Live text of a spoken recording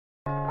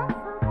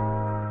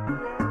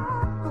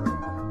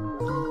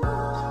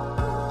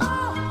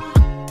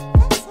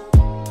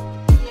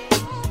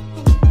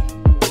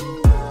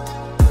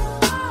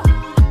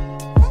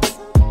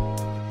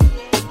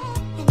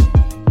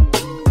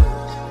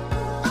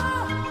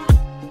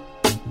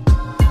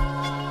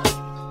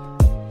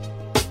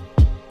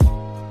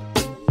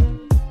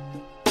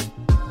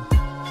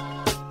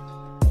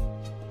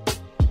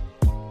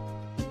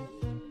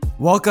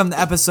Welcome to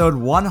episode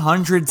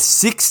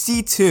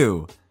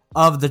 162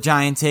 of the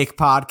Giant Take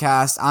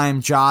podcast. I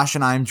am Josh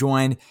and I'm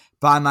joined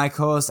by my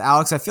co-host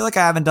Alex. I feel like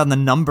I haven't done the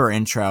number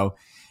intro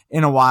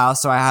in a while,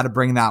 so I had to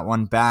bring that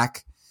one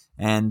back.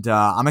 And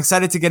I'm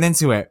excited to get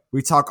into it.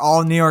 We talk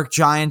all New York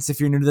Giants if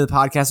you're new to the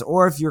podcast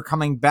or if you're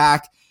coming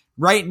back.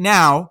 Right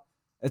now,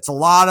 it's a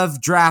lot of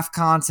draft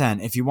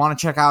content. If you want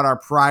to check out our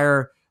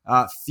prior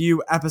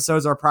few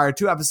episodes, our prior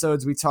two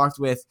episodes, we talked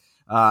with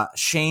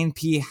Shane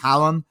P.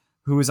 Hallam,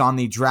 who is on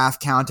the Draft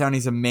Countdown.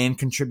 He's a main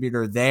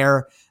contributor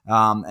there.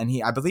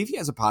 And I believe he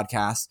has a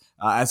podcast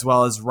as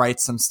well as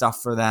writes some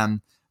stuff for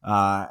them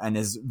and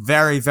is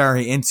very,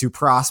 very into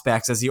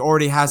prospects as he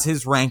already has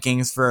his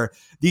rankings for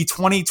the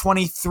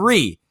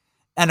 2023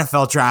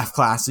 NFL draft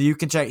class. So you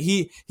can check.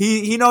 He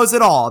knows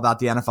it all about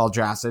the NFL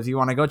draft. So if you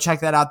want to go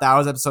check that out, that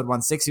was episode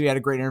 160. We had a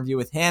great interview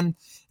with him.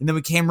 And then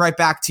we came right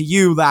back to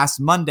you last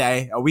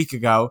Monday, a week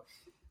ago,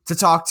 to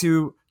talk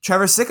to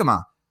Trevor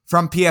Sikkema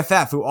from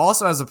PFF, who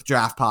also has a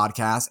draft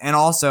podcast and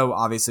also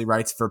obviously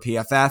writes for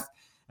PFF.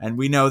 And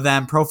we know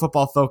them, Pro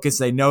Football Focus.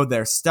 They know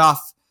their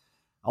stuff.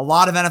 A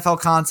lot of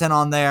NFL content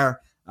on there.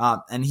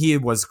 And he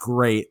was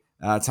great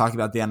talking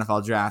about the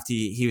NFL draft.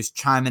 He was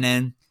chiming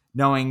in,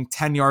 knowing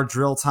 10-yard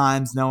drill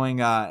times,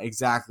 knowing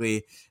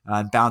exactly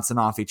bouncing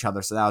off each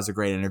other. So that was a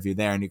great interview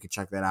there. And you can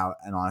check that out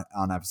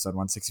on episode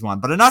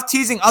 161. But enough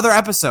teasing other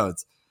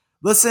episodes.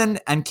 Listen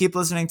and keep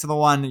listening to the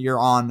one you're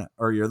on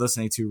or you're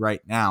listening to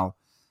right now.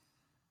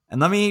 And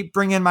let me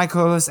bring in my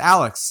co-host,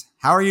 Alex.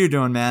 How are you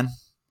doing, man?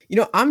 You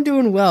know, I'm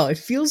doing well. It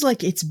feels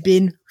like it's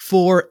been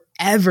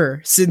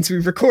forever since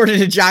we've recorded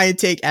a Giant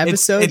Take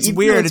episode. It's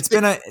weird. It's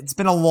been a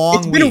long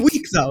week. It's been a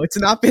week though. It's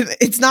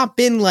not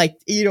been like,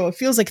 you know, it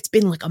feels like it's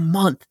been like a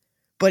month,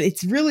 but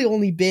it's really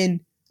only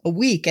been a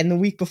week. And the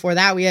week before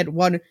that we had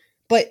one,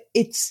 but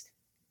it's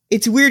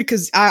weird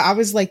because I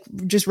was like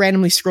just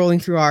randomly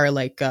scrolling through our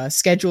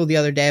schedule the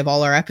other day of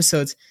all our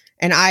episodes.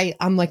 And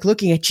I'm like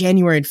looking at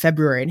January and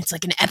February, and it's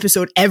like an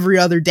episode every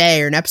other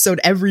day or an episode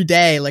every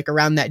day, like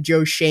around that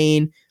Joe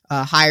Shane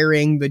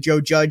hiring, the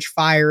Joe Judge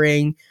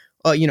firing,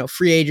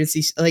 free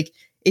agency. Like,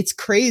 it's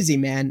crazy,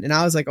 man. And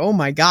I was like, oh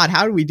my God,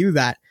 how do we do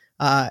that?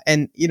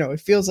 And,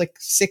 it feels like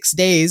 6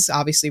 days,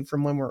 obviously,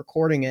 from when we're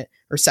recording it,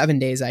 or 7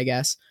 days, I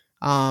guess.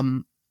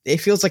 It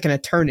feels like an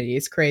eternity.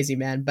 It's crazy,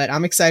 man. But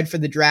I'm excited for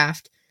the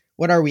draft.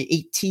 What are we,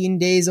 18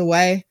 days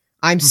away?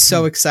 I'm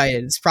so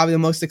excited. It's probably the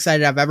most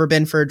excited I've ever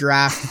been for a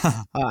draft.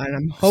 And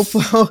I'm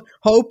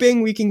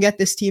hoping we can get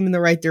this team in the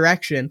right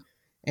direction.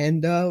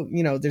 And,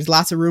 there's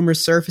lots of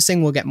rumors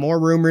surfacing. We'll get more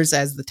rumors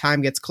as the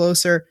time gets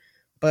closer.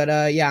 But,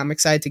 I'm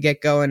excited to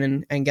get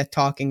going and get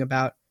talking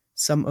about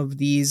some of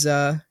these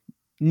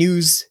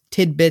news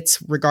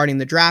tidbits regarding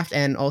the draft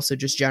and also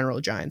just general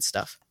Giants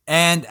stuff.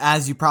 And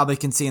as you probably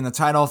can see in the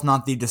title, if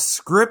not the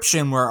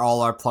description where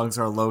all our plugs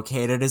are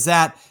located, is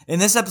that in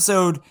this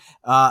episode,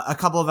 a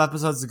couple of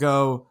episodes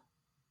ago,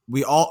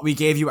 we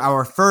gave you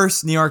our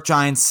first New York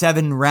Giants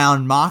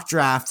 7-round mock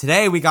draft.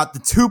 Today, we got the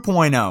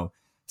 2.0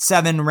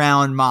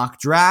 7-round mock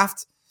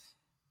draft.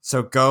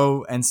 So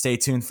go and stay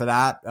tuned for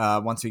that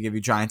once we give you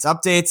Giants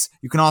updates.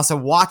 You can also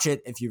watch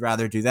it, if you'd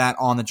rather do that,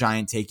 on the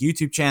Giant Take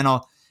YouTube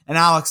channel. And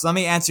Alex, let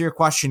me answer your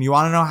question. You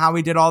want to know how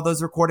we did all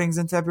those recordings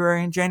in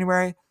February and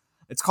January?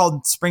 It's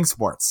called spring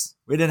sports.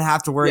 We didn't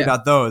have to worry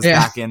about those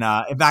back in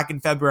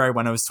February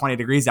when it was 20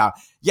 degrees out.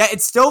 Yeah,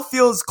 it still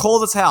feels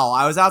cold as hell.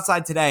 I was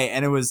outside today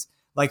and it was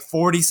like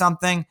 40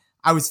 something.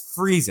 I was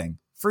freezing.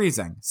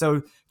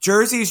 So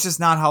Jersey is just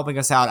not helping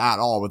us out at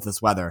all with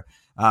this weather.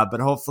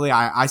 But hopefully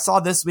I saw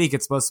this week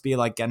it's supposed to be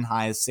like getting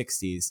high as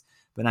 60s.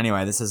 But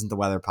anyway, this isn't the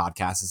weather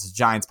podcast. This is a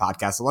Giants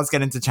podcast. So let's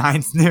get into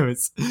Giants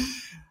news.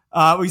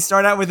 We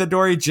start out with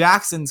Adoree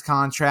Jackson's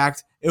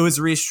contract. It was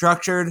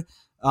restructured.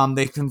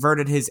 They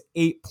converted his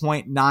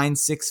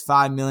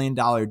 $8.965 million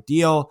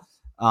deal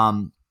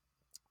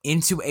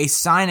into a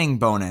signing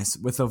bonus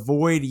with a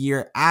void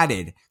year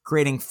added,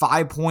 creating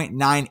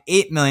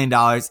 $5.98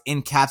 million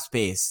in cap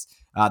space.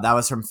 That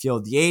was from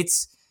Field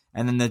Yates.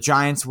 And then the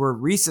Giants were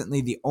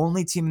recently the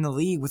only team in the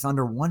league with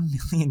under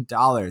 $1 million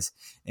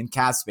in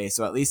cap space.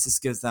 So at least this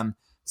gives them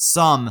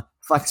some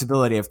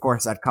flexibility. Of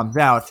course, that comes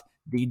out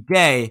the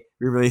day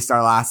we released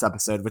our last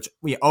episode, which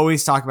we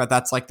always talk about.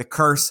 That's like the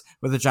curse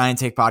with the Giant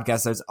Take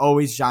podcast. There's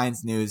always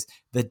Giants news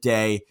the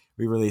day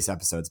we release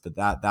episodes, but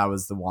that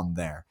was the one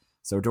there.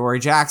 So Adoree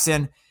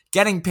Jackson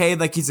getting paid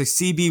like he's a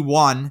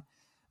CB1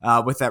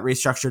 with that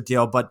restructured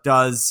deal, but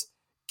does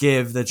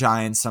give the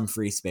Giants some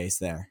free space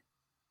there,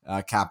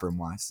 cap room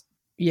wise.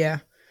 Yeah.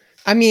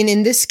 I mean,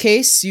 in this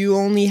case, you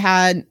only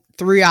had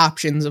 3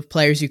 options of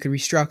players you could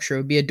restructure. It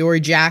would be Adoree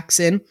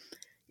Jackson,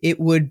 it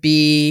would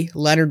be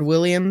Leonard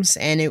Williams,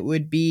 and it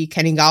would be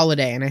Kenny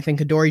Golladay. And I think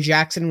Adoree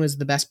Jackson was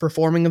the best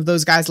performing of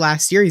those guys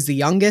last year. He's the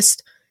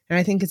youngest, and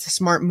I think it's a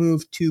smart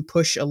move to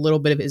push a little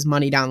bit of his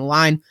money down the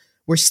line.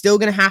 We're still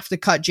going to have to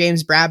cut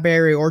James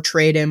Bradberry or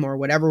trade him or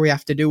whatever we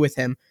have to do with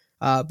him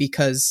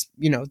because,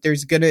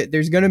 there's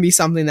gonna be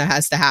something that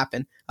has to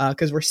happen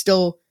because we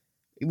still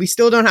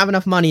don't have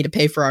enough money to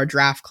pay for our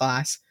draft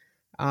class.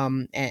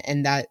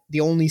 and that the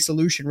only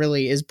solution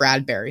really is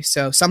Bradbury.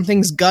 So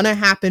something's gonna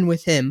happen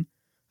with him.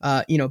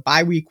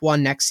 By week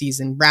 1 next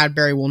season,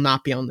 Bradbury will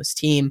not be on this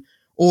team,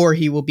 or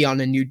he will be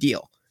on a new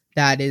deal.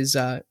 That is,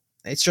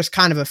 it's just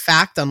kind of a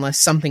fact unless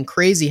something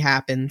crazy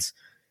happens.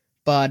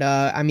 But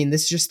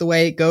this is just the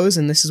way it goes,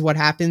 and this is what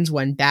happens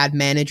when bad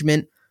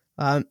management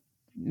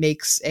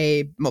makes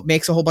a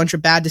whole bunch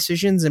of bad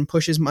decisions and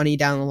pushes money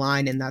down the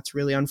line, and that's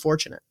really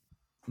unfortunate.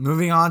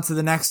 Moving on to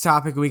the next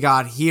topic we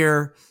got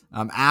here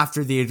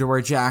after the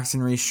Adoree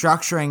Jackson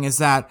restructuring is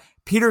that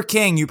Peter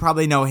King, you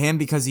probably know him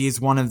because he's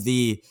one of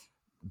the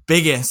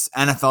biggest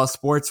NFL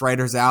sports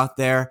writers out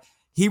there.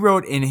 He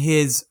wrote in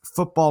his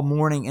Football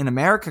Morning in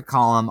America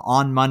column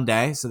on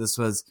Monday, so this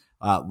was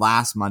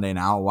last Monday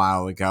now, a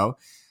while ago,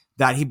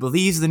 that he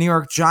believes the New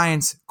York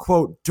Giants,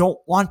 quote, don't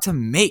want to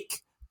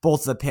make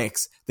both the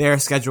picks they are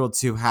scheduled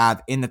to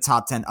have in the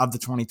top 10 of the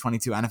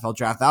 2022 NFL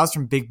Draft. That was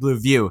from Big Blue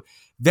View.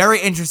 Very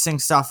interesting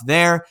stuff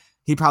there.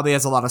 He probably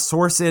has a lot of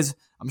sources.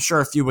 I'm sure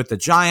a few with the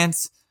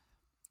Giants.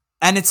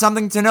 And it's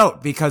something to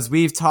note because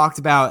we've talked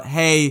about,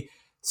 hey,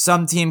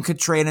 some team could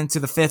trade into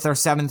the 5th or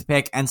 7th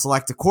pick and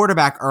select a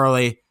quarterback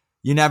early.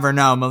 You never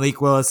know. Malik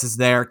Willis is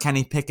there.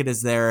 Kenny Pickett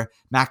is there.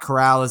 Matt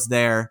Corral is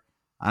there.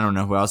 I don't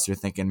know who else you're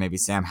thinking. Maybe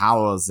Sam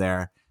Howell is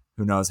there.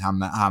 Who knows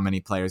how many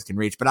players can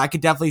reach. But I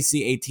could definitely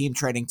see a team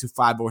trading to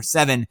 5 or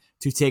 7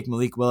 to take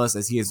Malik Willis,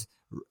 as he is,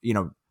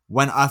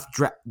 went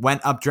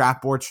up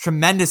draft boards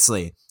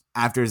tremendously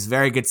after his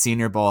very good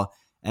Senior Bowl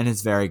and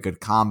his very good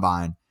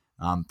combine,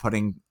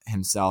 putting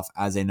himself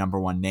as a number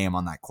 1 name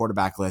on that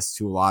quarterback list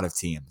to a lot of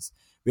teams.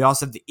 We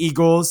also have the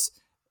Eagles,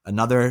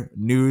 another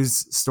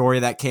news story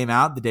that came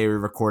out the day we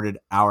recorded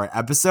our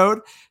episode,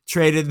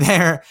 traded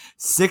their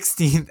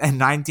 16th and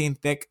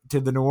 19th pick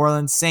to the New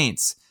Orleans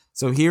Saints.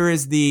 So here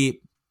is the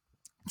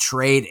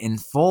trade in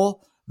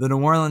full. The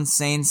New Orleans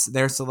Saints,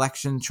 their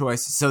selection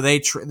choice. So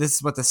this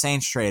is what the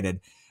Saints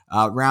traded.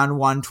 Round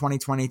 1,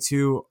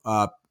 2022,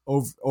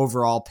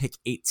 overall pick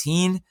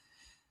 18.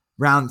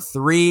 Round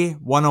 3,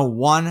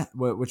 101,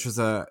 which was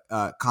a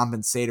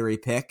compensatory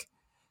pick.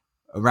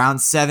 Round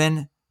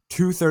 7,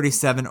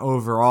 237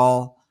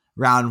 overall.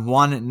 Round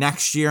 1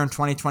 next year in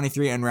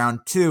 2023 and round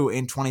 2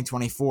 in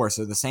 2024.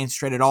 So the Saints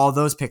traded all of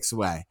those picks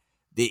away.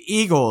 The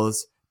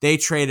Eagles, they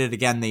traded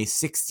again the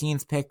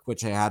 16th pick,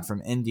 which I had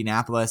from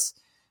Indianapolis,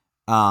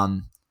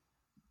 the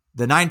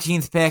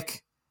 19th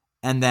pick,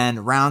 and then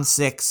round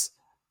 6,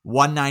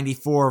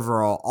 194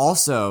 overall,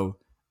 also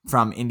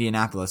from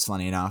Indianapolis,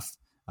 funny enough,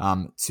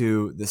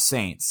 to the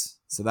Saints.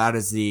 So that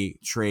is the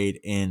trade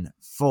in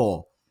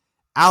full.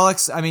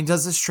 Alex,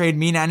 does this trade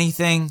mean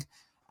anything?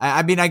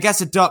 I guess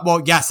it does.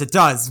 Well, yes, it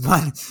does,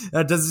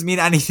 but does it mean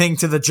anything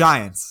to the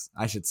Giants,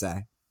 I should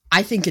say?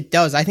 I think it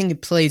does. I think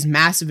it plays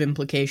massive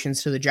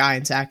implications to the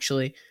Giants,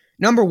 actually.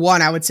 Number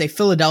 1, I would say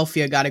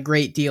Philadelphia got a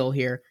great deal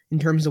here in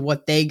terms of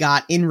what they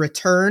got in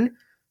return.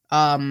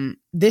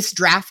 This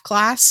draft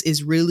class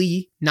is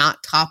really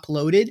not top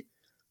loaded,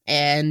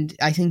 and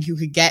I think you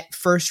could get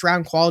first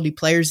round quality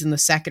players in the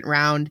 2nd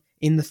round,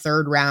 in the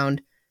 3rd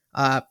round,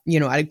 at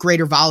a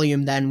greater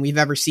volume than we've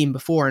ever seen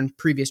before in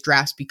previous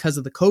drafts because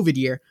of the COVID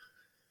year.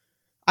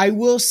 I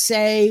will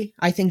say,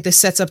 I think this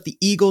sets up the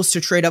Eagles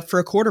to trade up for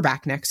a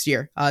quarterback next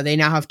year. They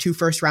now have 2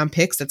 first-round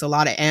picks. That's a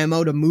lot of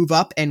ammo to move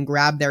up and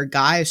grab their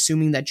guy,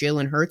 assuming that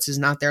Jalen Hurts is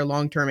not their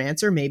long-term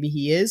answer. Maybe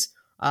he is.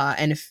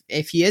 And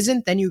if he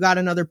isn't, then you got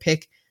another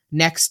pick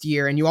next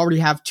year, and you already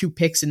have 2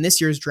 picks in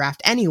this year's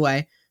draft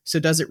anyway. So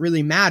does it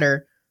really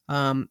matter?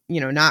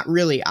 Not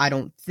really, I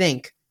don't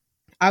think.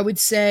 I would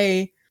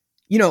say,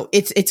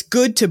 it's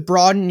good to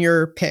broaden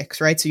your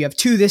picks, right? So you have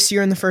 2 this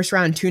year in the first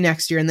round, 2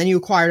 next year, and then you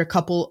acquired a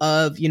couple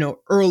of,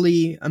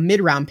 early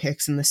mid-round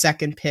picks in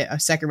the a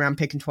second-round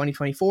pick in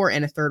 2024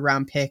 and a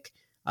third-round pick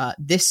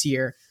this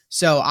year.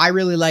 So I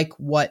really like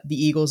what the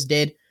Eagles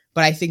did,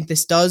 but I think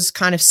this does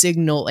kind of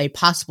signal a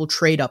possible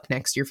trade-up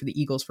next year for the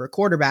Eagles for a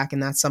quarterback,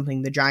 and that's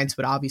something the Giants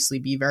would obviously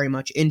be very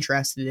much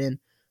interested in.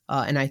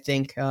 And I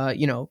think,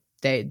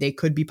 they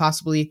could be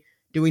possibly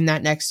doing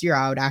that next year.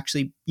 I would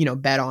actually,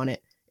 bet on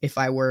it if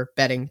I were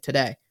betting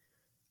today.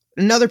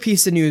 Another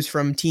piece of news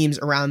from teams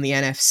around the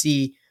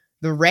NFC,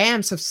 the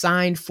Rams have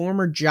signed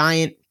former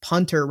Giant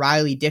punter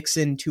Riley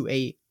Dixon to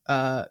a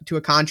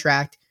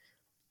contract.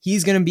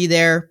 He's going to be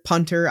their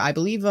punter. I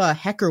believe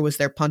Hecker was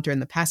their punter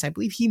in the past. I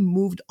believe he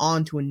moved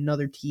on to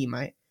another team.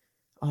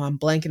 I'm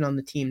blanking on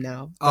the team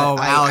now.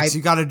 Alex,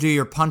 you got to do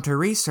your punter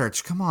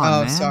research. Come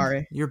on, man.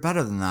 Sorry. You're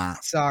better than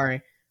that.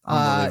 Sorry.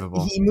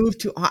 Unbelievable. He moved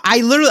to.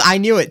 I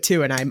knew it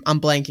too, and I'm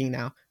blanking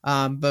now.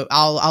 But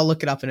I'll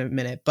look it up in a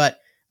minute. But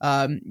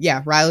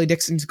Riley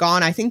Dixon's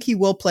gone. I think he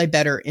will play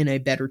better in a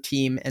better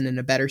team and in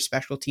a better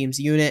special teams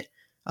unit.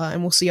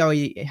 And we'll see how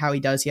he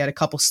does. He had a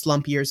couple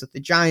slump years with the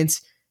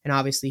Giants, and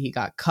obviously he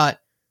got cut.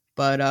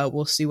 But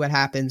we'll see what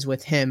happens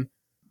with him.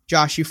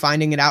 Josh, you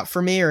finding it out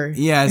for me, or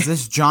yeah? Is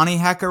this Johnny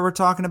Hekker we're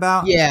talking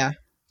about? Yeah,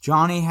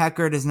 Johnny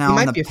Hekker is now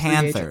on the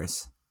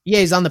Panthers. Yeah,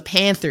 he's on the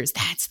Panthers.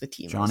 That's the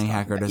team. Johnny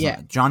Hekker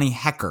is Johnny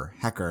Hekker.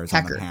 Hekker is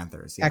on the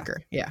Panthers. Yeah. Hekker,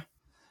 yeah.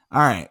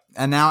 All right.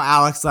 And now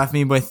Alex left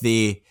me with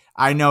the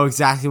I know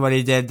exactly what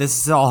he did. This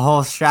is a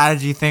whole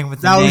strategy thing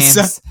with the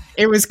names.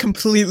 It was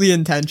completely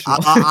intentional.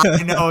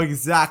 I know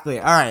exactly.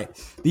 All right.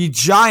 The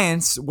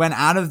Giants not went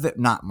out of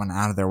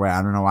their way.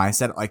 I don't know why I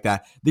said it like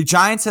that. The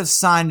Giants have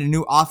signed a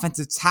new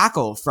offensive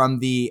tackle from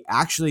the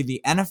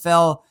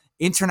NFL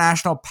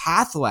International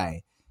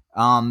Pathway.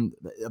 A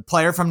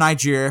player from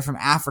Nigeria, from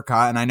Africa,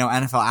 and I know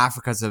NFL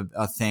Africa is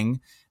a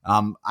thing.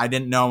 I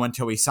didn't know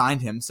until we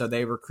signed him. So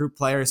they recruit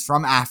players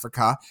from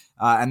Africa,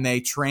 and they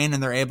train,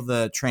 and they're able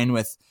to train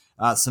with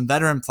some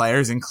veteran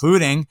players,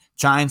 including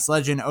Giants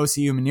legend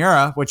Osi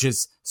Umenyiora, which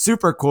is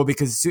super cool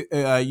because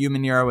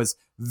Umenyiora was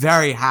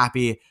very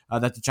happy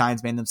that the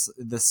Giants made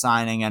this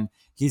signing, and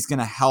he's going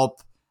to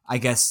help, I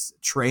guess,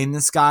 train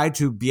this guy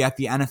to be at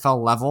the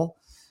NFL level.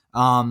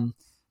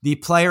 The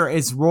player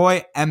is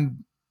Roy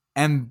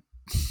Mbatika.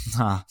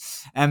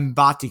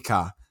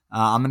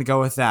 I'm going to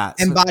go with that.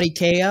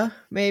 Mbatikea,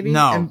 maybe?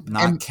 No,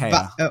 not Kea.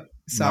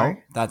 Sorry. No,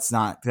 that's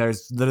not.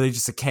 There's literally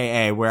just a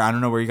K-A where I don't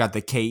know where you got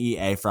the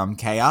K-E-A from.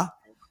 Kea?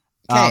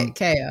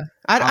 Kea.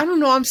 I don't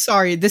know. I'm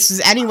sorry. This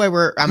is anyway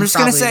where I'm just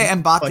going to say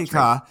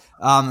Mbatika.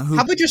 How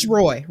about just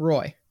Roy?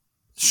 Roy.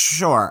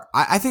 Sure.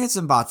 I think it's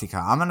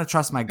Mbatika. I'm going to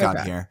trust my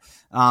gut here.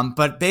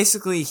 But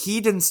basically,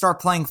 he didn't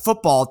start playing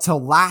football till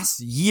last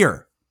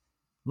year.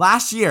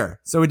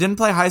 So he didn't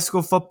play high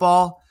school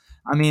football.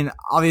 I mean,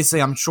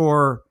 obviously, I'm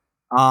sure,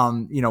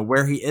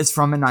 where he is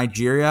from in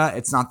Nigeria,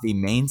 it's not the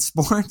main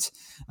sport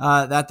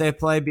that they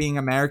play, being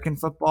American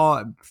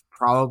football.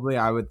 Probably,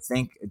 I would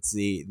think it's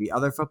the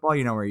other football,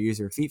 where you use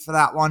your feet for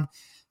that one.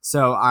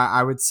 So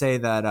I would say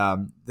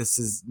that this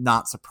is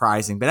not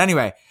surprising. But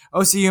anyway,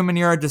 Osi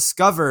Umenyiora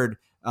discovered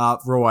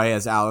Roy,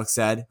 as Alex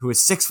said, who is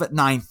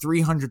 6'9",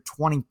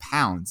 320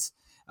 pounds,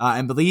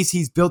 and believes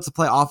he's built to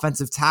play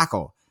offensive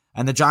tackle.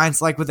 And the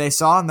Giants like what they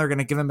saw, and they're going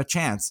to give him a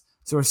chance.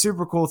 So a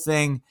super cool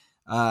thing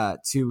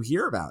to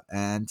hear about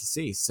and to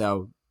see.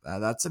 So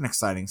that's an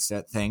exciting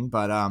thing.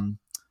 But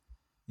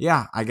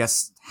yeah, I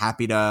guess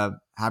happy to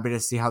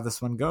see how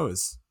this one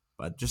goes.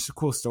 But just a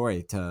cool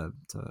story to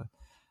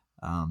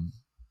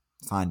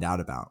find out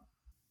about.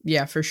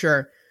 Yeah, for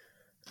sure.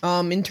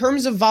 In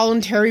terms of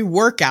voluntary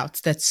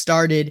workouts that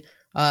started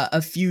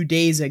a few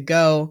days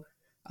ago,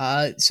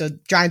 so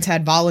Giants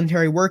had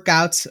voluntary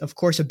workouts. Of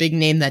course, a big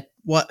name that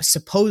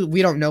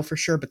we don't know for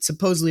sure, but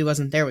supposedly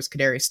wasn't there was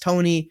Kadarius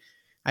Toney.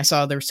 I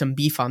saw there was some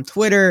beef on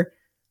Twitter,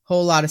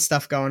 whole lot of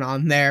stuff going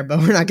on there, but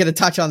we're not going to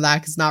touch on that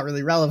because it's not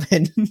really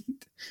relevant,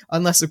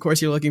 unless of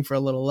course you're looking for a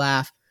little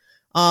laugh.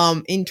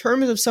 In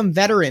terms of some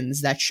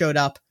veterans that showed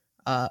up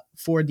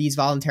for these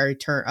voluntary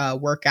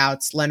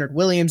workouts, Leonard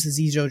Williams,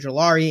 Azeez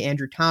Ojulari,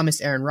 Andrew Thomas,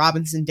 Aaron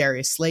Robinson,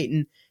 Darius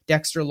Slayton,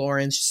 Dexter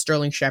Lawrence,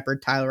 Sterling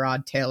Shepard, Tyler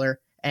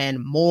Taylor, and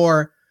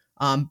more.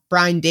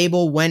 Brian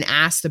Daboll, when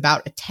asked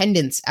about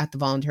attendance at the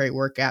voluntary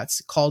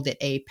workouts, called it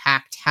a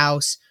packed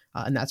house,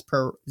 and that's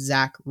per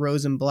Zach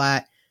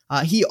Rosenblatt.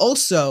 He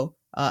also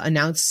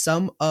announced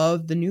some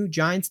of the new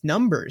Giants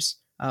numbers,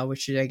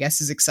 which I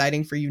guess is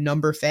exciting for you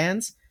number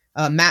fans.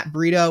 Matt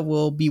Breida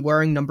will be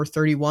wearing number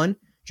 31.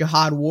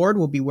 Jihad Ward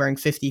will be wearing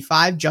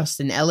 55.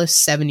 Justin Ellis,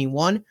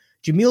 71.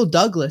 Jamil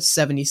Douglas,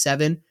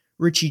 77.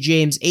 Richie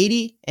James,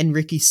 80. And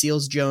Ricky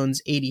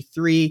Seals-Jones,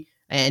 83.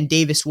 And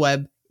Davis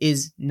Webb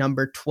is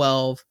number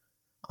 12.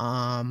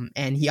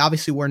 And he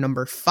obviously wore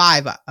number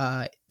 5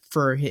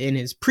 in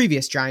his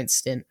previous Giants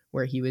stint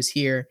where he was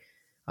here.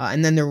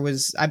 And then there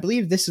was, I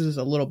believe this was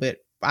a little bit,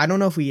 I don't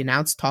know if we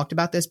talked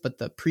about this, but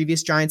the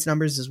previous Giants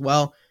numbers as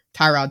well.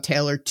 Tyrod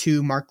Taylor,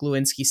 2, Mark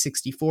Lewinsky,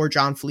 64,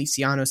 John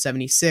Feliciano,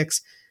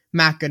 76,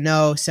 Matt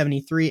Gano,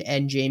 73,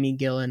 and Jamie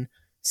Gillen,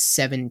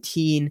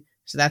 17.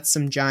 So that's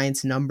some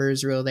Giants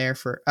numbers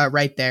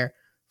right there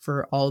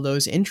for all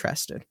those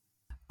interested.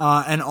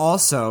 And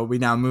also, we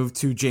now move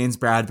to James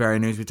Bradberry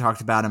news. We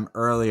talked about him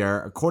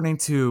earlier. According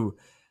to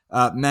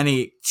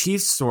many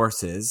Chiefs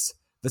sources,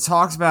 the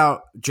talks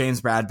about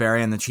James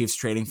Bradberry and the Chiefs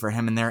trading for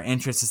him and their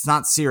interest, it's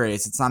not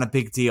serious. It's not a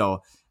big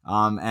deal.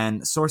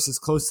 And sources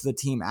close to the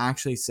team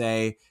actually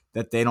say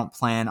that they don't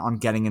plan on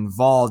getting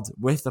involved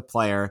with the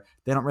player.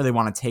 They don't really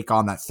want to take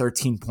on that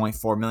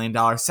 $13.4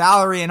 million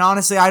salary. And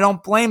honestly, I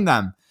don't blame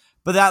them.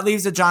 But that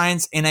leaves the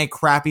Giants in a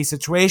crappy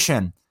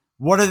situation.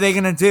 What are they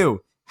going to do?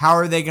 How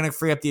are they going to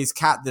free up this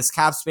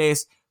cap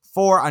space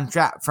for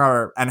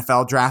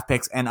NFL draft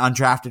picks and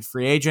undrafted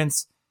free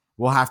agents?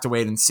 We'll have to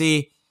wait and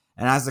see.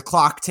 And as the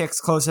clock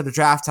ticks closer to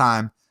draft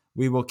time,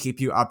 we will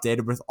keep you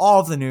updated with all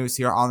of the news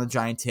here on the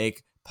Giant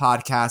Take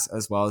podcast,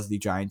 as well as the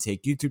Giant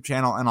Take YouTube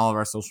channel, and all of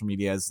our social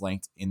media is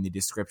linked in the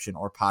description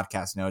or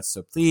podcast notes.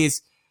 So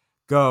please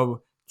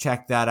go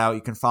check that out.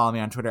 You can follow me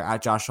on Twitter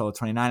at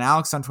JoshSolo29,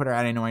 Alex on Twitter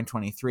at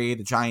Annoying23,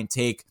 the Giant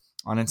Take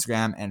on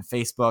Instagram and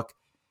Facebook,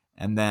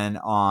 and then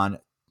on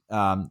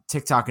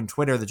TikTok and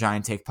Twitter, the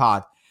Giant Take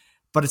Pod.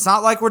 But it's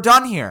not like we're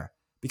done here,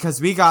 because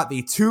we got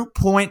the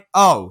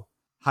 2.0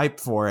 hype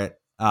for it.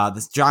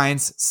 This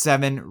Giants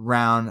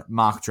 7-round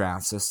mock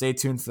draft. So stay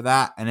tuned for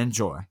that and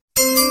enjoy.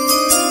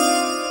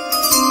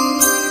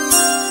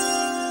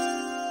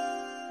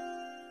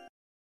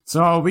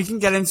 So we can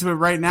get into it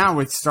right now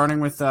with starting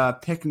with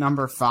pick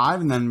number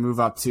 5 and then move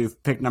up to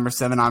pick number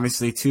 7.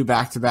 Obviously, 2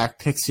 back-to-back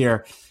picks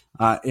here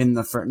in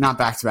the first, not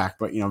back-to-back,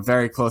 but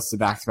very close to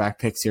back-to-back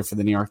picks here for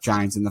the New York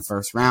Giants in the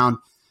first round.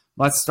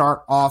 Let's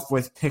start off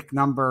with pick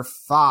number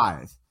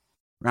 5.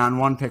 Round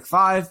 1, pick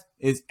 5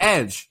 is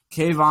edge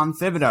Kayvon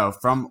Thibodeaux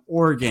from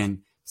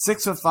Oregon,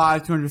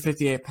 6'5",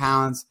 258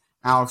 pounds.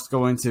 Alex,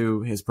 go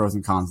into his pros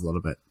and cons a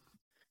little bit.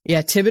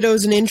 Yeah, Thibodeaux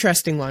is an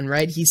interesting one,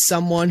 right? He's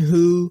someone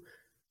who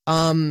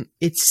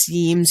it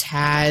seems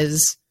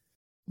has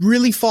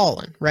really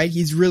fallen, right?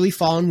 He's really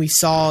fallen. We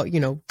saw,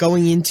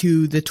 going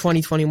into the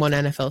 2021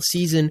 NFL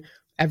season,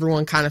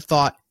 everyone kind of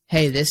thought,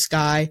 hey, this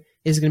guy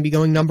is going to be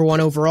going number 1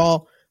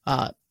 overall.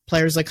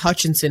 Players like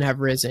Hutchinson have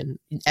risen,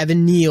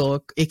 Evan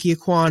Neal, Ike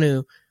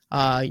Ekwonu,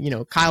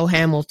 Kyle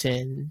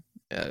Hamilton,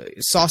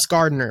 Sauce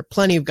Gardner,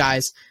 plenty of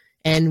guys.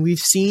 And we've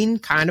seen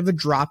kind of a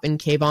drop in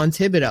Kayvon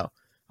Thibodeaux.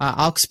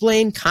 I'll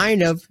explain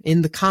kind of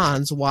in the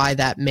cons why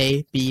that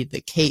may be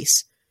the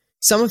case.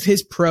 Some of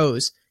his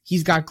pros,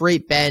 he's got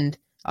great bend,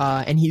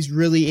 and he's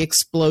really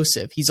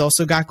explosive. He's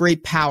also got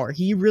great power.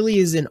 He really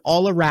is an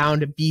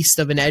all-around beast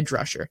of an edge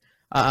rusher.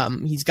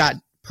 He's got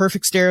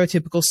perfect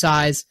stereotypical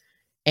size,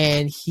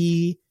 and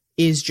he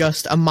is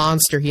just a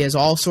monster. He has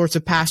all sorts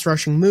of pass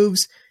rushing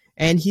moves,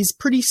 and he's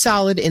pretty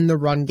solid in the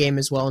run game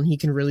as well, and he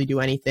can really do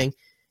anything.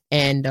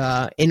 And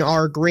in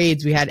our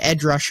grades, we had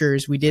edge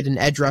rushers. We did an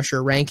edge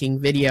rusher ranking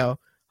video,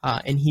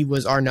 and he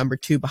was our number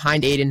 2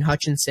 behind Aiden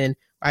Hutchinson.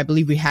 I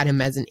believe we had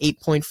him as an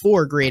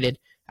 8.4 graded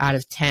out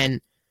of 10,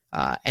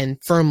 and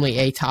firmly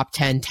a top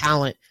 10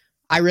 talent.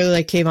 I really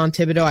like Kayvon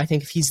Thibodeaux. I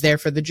think if he's there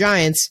for the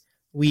Giants,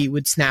 we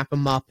would snap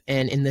him up,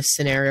 and in this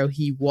scenario,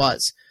 he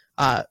was.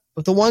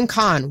 But the one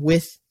con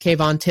with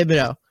Kayvon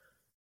Thibodeaux,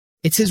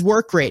 it's his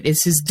work rate.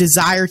 It's his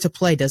desire to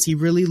play. Does he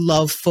really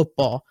love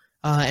football?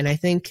 And I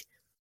think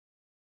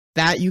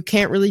that you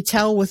can't really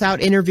tell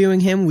without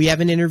interviewing him. We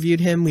haven't interviewed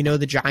him. We know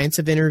the Giants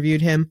have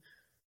interviewed him.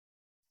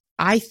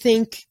 I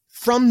think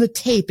from the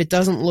tape, it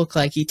doesn't look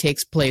like he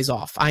takes plays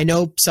off. I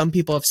know some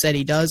people have said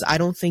he does. I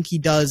don't think he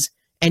does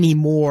any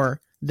more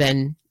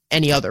than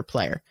any other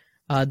player.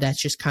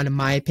 That's just kind of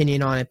my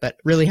opinion on it, but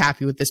really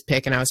happy with this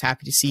pick, and I was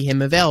happy to see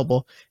him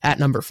available at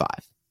number 5.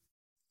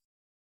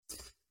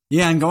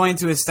 Yeah, and going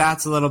into his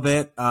stats a little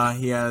bit,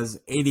 he has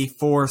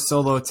 84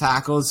 solo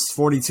tackles,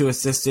 42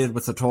 assisted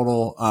with a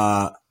total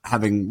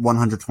having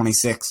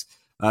 126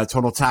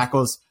 total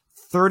tackles,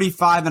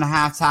 35 and a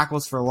half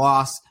tackles for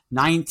loss,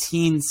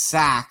 19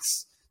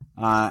 sacks,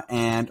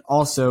 and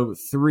also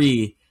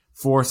 3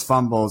 forced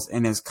fumbles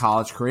in his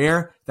college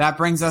career. That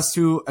brings us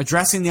to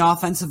addressing the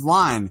offensive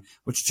line,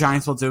 which the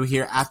Giants will do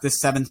here at the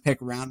 7th pick,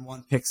 round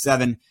 1, pick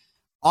 7.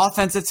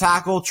 Offensive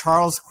tackle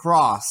Charles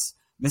Cross,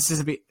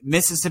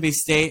 Mississippi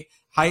State.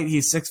 Height,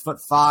 he's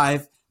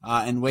 6'5",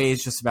 and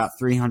weighs just about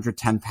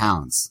 310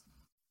 pounds.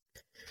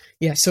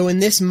 Yeah, so in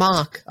this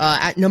mock,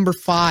 at number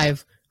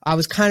 5, I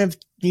was kind of,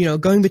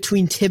 going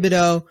between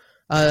Thibodeaux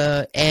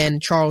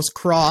and Charles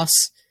Cross.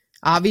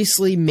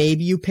 Obviously,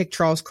 maybe you pick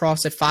Charles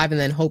Cross at 5 and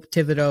then hope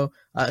Thibodeaux,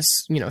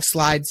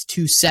 slides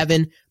to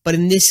 7. But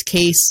in this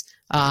case,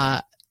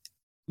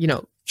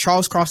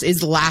 Charles Cross is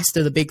the last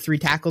of the big 3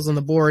 tackles on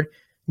the board.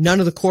 None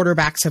of the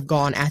quarterbacks have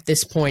gone at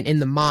this point in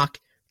the mock.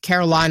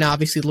 Carolina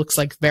obviously looks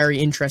like very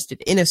interested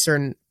in a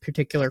certain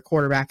particular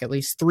quarterback. At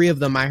least 3 of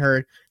them I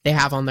heard they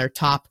have on their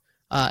top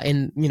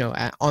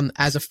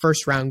as a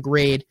first round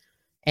grade.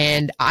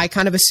 And I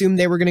kind of assumed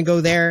they were going to go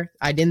there.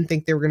 I didn't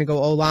think they were going to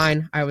go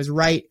O-line. I was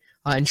right.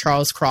 And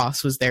Charles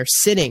Cross was there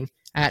sitting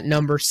at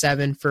number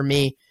 7 for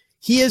me.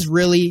 He is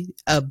really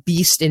a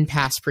beast in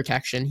pass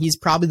protection. He's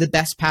probably the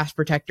best pass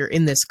protector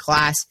in this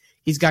class.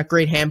 He's got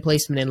great hand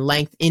placement and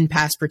length in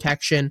pass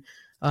protection.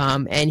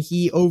 And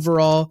he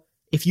overall,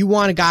 if you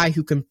want a guy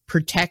who can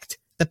protect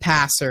the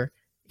passer,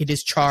 it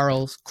is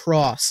Charles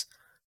Cross.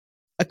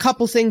 A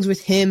couple things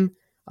with him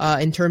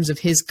in terms of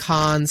his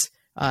cons.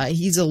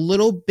 He's a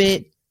little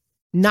bit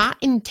not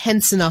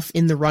intense enough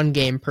in the run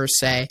game per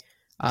se,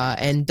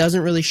 and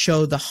doesn't really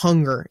show the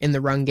hunger in the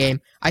run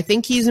game. I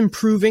think he's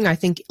improving. I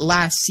think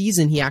last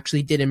season he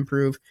actually did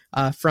improve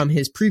from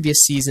his previous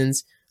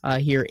seasons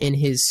here in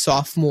his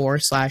sophomore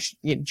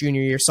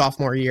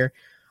year.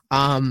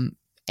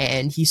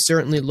 And he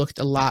certainly looked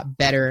a lot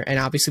better. And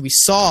obviously we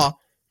saw,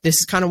 this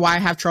is kind of why I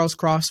have Charles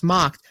Cross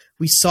mocked.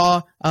 We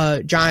saw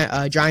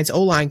Giants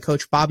O-line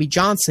coach Bobby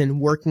Johnson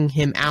working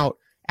him out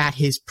at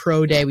his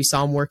pro day. We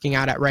saw him working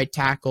out at right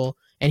tackle,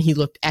 and he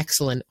looked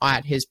excellent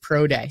at his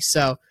pro day.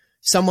 So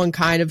someone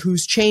kind of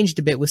who's changed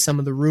a bit with some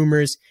of the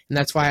rumors, and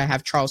that's why I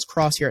have Charles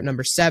Cross here at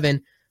number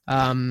 7.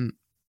 And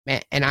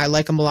I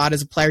like him a lot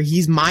as a player.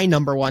 He's my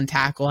number 1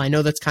 tackle. I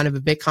know that's kind of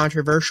a bit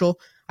controversial.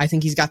 I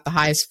think he's got the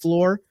highest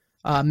floor,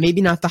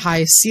 maybe not the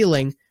highest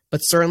ceiling, but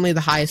certainly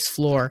the highest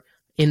floor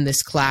in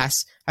this class.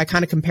 I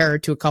kind of compare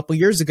it to a couple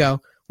years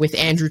ago with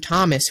Andrew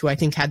Thomas, who I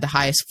think had the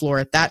highest floor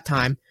at that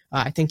time.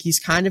 I think he's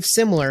kind of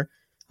similar,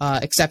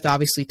 except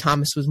obviously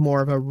Thomas was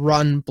more of a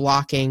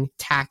run-blocking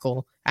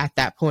tackle at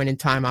that point in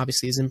time.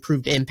 Obviously, has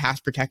improved in pass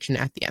protection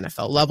at the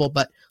NFL level,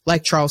 but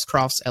like Charles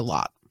Cross a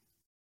lot.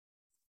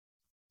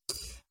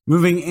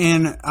 Moving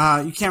in,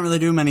 you can't really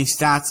do many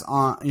stats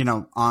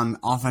on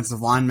offensive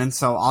linemen,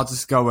 so I'll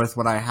just go with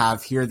what I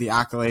have here, the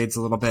accolades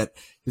a little bit.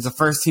 He was a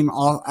first-team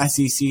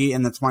All-SEC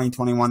in the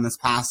 2021 this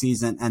past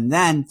season, and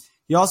then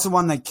he also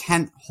won the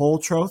Kent Hull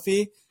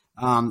Trophy.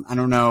 I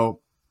don't know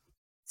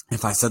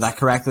if I said that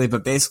correctly,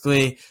 but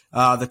basically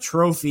the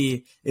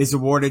trophy is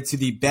awarded to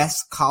the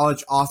best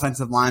college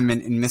offensive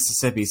lineman in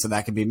Mississippi, so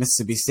that could be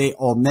Mississippi State,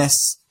 Ole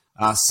Miss,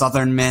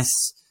 Southern Miss,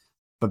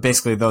 but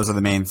basically those are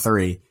the main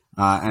three.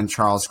 And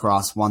Charles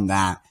Cross won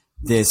that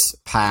this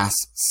past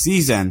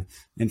season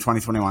in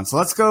 2021. So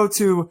let's go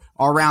to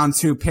our round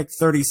 2, pick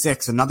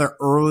 36, another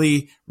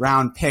early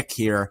round pick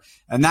here.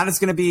 And that is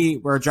going to be,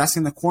 we're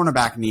addressing the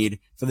cornerback need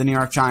for the New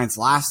York Giants.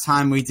 Last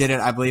time we did it,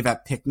 I believe,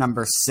 at pick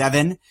number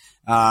 7,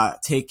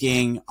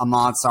 taking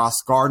Ahmad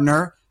Sauce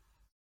Gardner.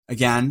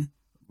 Again,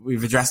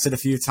 we've addressed it a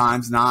few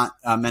times. Not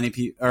many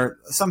people, or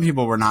some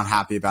people were not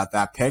happy about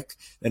that pick.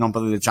 They don't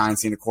believe the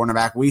Giants need a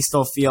cornerback. We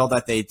still feel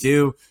that they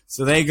do.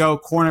 So they go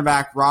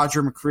cornerback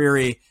Roger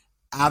McCreary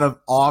out of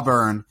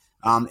Auburn.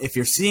 If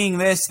you're seeing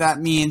this, that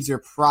means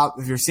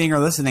if you're seeing or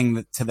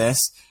listening to this,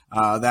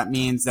 that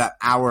means that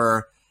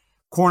our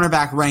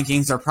cornerback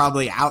rankings are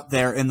probably out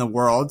there in the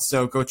world.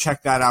 So go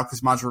check that out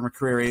because Roger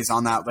McCreary is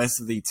on that list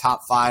of the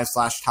top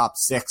 5/top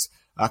 6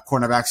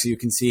 cornerbacks, so you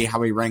can see how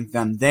we rank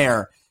them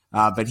there.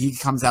 But he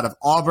comes out of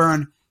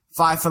Auburn,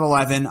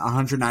 5'11",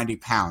 190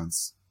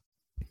 pounds.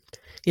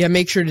 Yeah,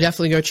 make sure to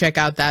definitely go check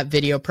out that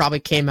video.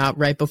 Probably came out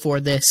right before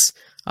this.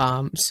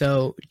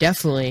 So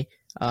definitely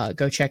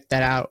go check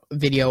that out,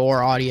 video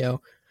or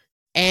audio.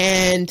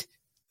 And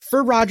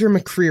for Roger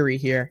McCreary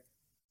here,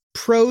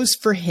 pros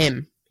for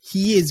him.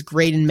 He is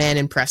great in man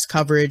and press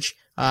coverage.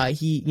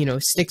 He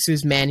sticks to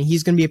his man.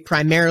 He's going to be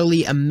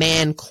primarily a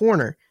man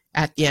corner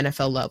at the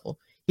NFL level.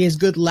 He has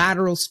good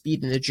lateral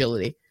speed and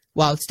agility.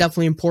 While it's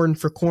definitely important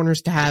for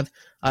corners to have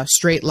a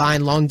straight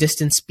line, long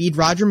distance speed,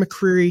 Roger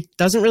McCreary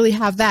doesn't really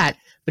have that,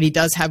 but he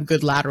does have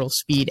good lateral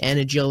speed and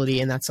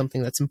agility, and that's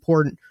something that's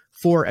important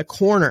for a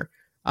corner.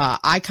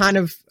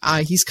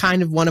 He's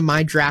kind of one of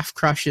my draft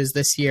crushes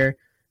this year.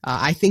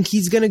 I think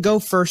he's going to go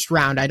first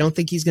round. I don't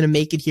think he's going to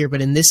make it here,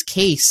 but in this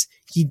case,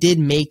 he did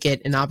make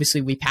it, and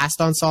obviously we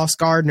passed on Sauce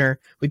Gardner.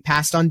 We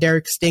passed on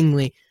Derek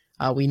Stingley.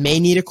 We may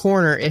need a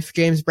corner if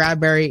James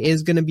Bradbury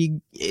is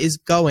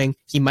going.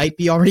 He might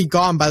be already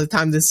gone by the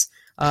time this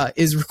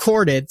is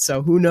recorded,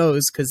 so who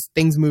knows, because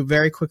things move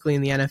very quickly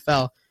in the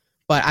NFL.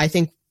 But I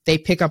think they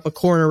pick up a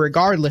corner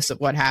regardless of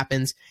what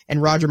happens,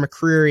 and Roger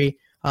McCreary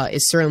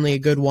is certainly a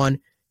good one.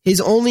 His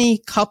only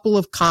couple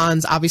of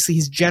cons, obviously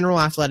his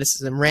general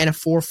athleticism, ran a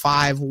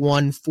 4.5,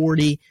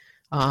 140,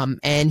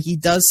 and he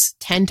does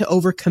tend to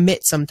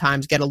overcommit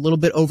sometimes, get a little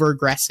bit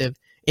over-aggressive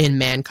in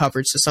man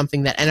coverage, so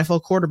something that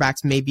NFL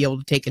quarterbacks may be able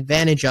to take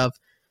advantage of.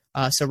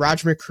 So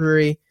Roger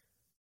McCreary,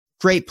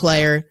 great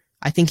player.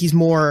 I think he's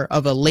more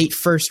of a late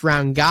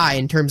first-round guy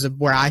in terms of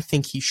where I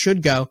think he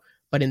should go,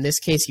 but in this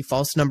case, he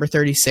falls to number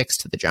 36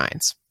 to the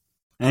Giants.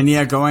 And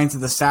yeah, going to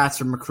the stats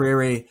for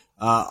McCreary,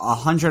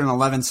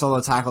 111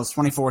 solo tackles,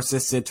 24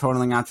 assisted,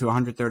 totaling out to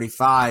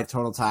 135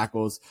 total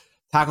tackles.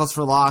 Tackles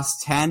for loss,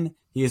 10.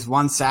 He has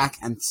 1 sack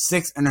and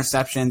 6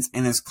 interceptions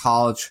in his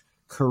college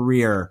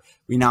career.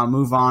 We now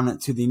move on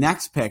to the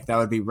next pick. That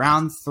would be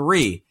round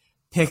 3,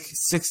 pick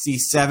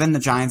 67. The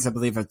Giants, I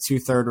believe, have 2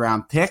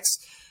 third-round picks.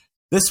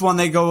 This one,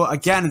 they go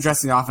again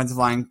addressing the offensive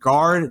line.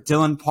 Guard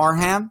Dylan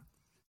Parham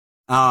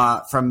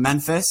from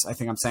Memphis. I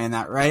think I'm saying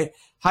that right.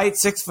 Height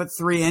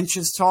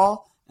 6'3"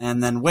 tall,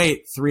 and then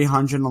weight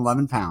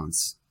 311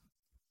 pounds.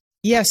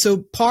 Yeah, so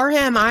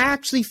Parham, I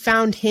actually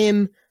found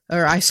him,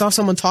 or I saw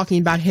someone talking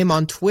about him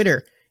on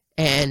Twitter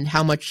and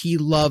how much he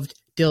loved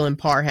Dylan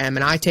Parham,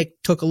 and I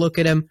took a look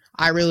at him.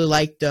 I really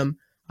liked him.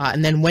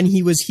 And then when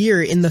he was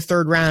here in the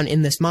 3rd round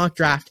in this mock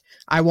draft,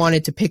 I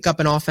wanted to pick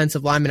up an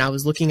offensive lineman. I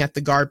was looking at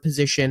the guard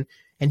position,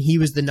 and he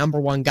was the number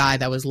 1 guy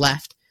that was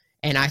left.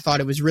 And I thought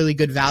it was really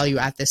good value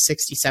at this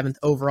 67th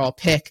overall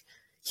pick.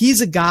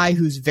 He's a guy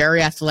who's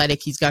very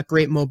athletic. He's got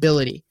great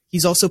mobility.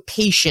 He's also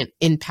patient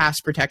in pass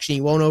protection.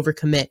 He won't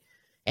overcommit.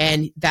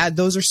 And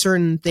those are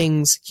certain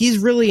things. He's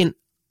really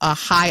a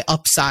high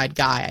upside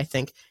guy, I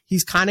think.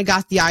 He's kind of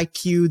got the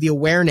IQ, the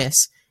awareness,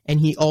 and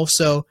he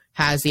also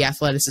has the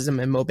athleticism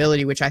and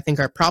mobility, which I think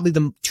are probably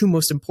the 2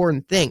 most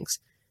important things.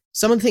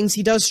 Some of the things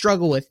he does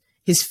struggle with,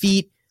 his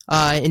feet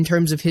in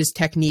terms of his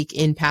technique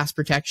in pass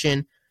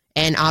protection,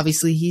 and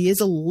obviously he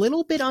is a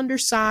little bit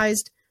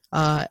undersized,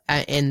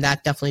 and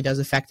that definitely does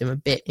affect him a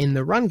bit in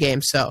the run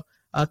game. So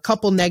a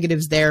couple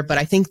negatives there, but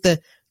I think the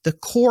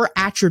core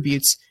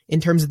attributes in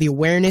terms of the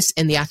awareness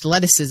and the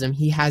athleticism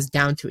he has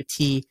down to a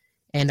T.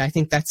 And I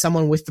think that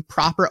someone with the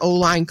proper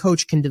O-line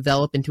coach can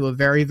develop into a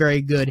very,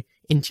 very good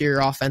interior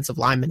offensive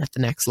lineman at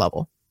the next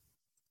level.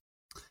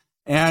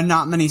 And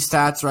not many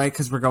stats, right,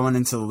 because we're going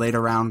into the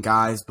later round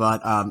guys.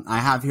 But I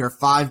have here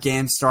 5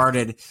 games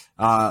started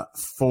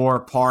for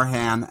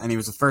Parham, and he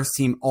was a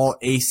first-team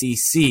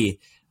All-ACC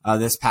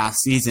this past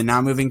season.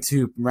 Now moving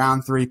to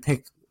round 3,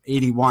 pick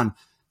 81.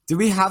 Did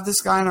we have this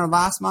guy in our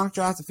last mock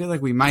draft? I feel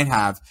like we might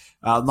have.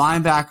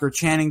 Linebacker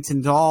Channing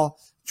Tindall,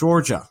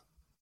 Georgia.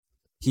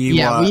 He's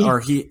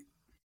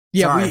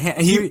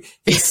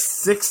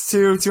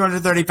 6'2",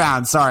 230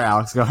 pounds. Sorry,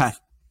 Alex, go ahead.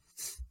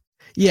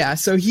 Yeah,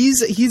 so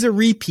he's a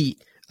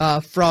repeat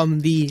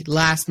from the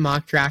last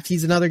mock draft.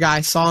 He's another guy.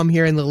 I saw him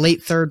here in the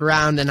late third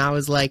round, and I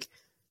was like,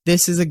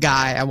 this is a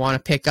guy I want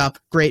to pick up.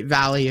 Great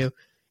value.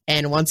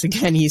 And once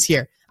again, he's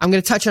here. I'm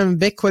going to touch on him a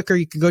bit quicker.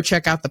 You can go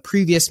check out the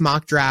previous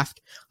mock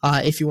draft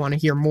if you want to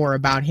hear more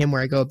about him,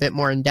 where I go a bit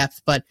more in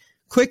depth. But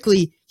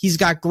quickly, he's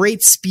got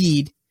great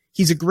speed.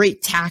 He's a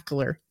great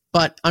tackler.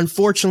 But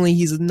unfortunately,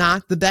 he's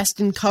not the best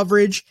in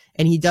coverage,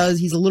 and he's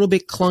a little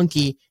bit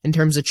clunky in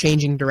terms of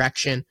changing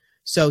direction.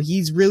 So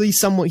he's really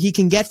he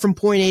can get from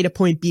point A to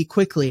point B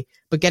quickly,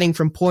 but getting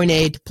from point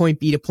A to point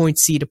B to point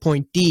C to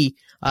point D,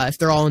 if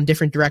they're all in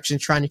different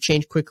directions trying to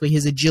change quickly,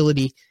 his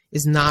agility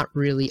is not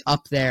really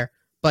up there.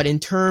 But in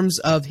terms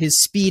of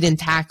his speed and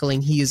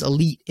tackling, he is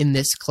elite in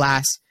this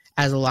class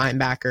as a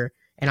linebacker,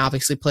 and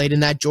obviously played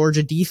in that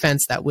Georgia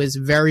defense that was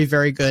very,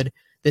 very good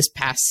this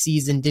past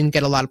season. Didn't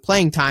get a lot of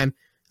playing time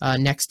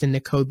next to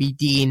Nakobe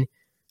Dean.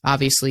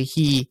 Obviously,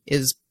 he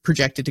is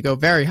projected to go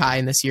very high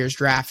in this year's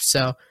draft.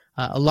 So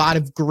a lot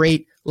of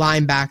great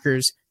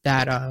linebackers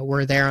that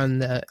were there on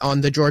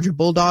the Georgia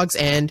Bulldogs,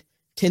 and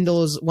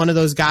Tindall is one of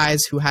those guys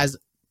who has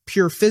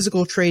pure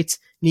physical traits,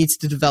 needs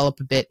to develop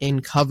a bit in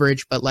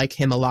coverage, but like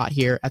him a lot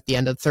here at the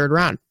end of the third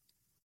round.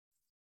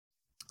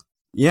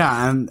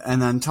 Yeah,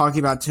 and then talking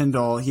about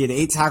Tindall, he had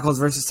 8 tackles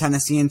versus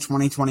Tennessee in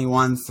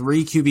 2021,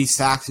 3 QB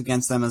sacks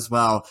against them as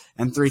well,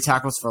 and 3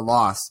 tackles for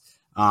loss.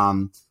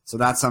 So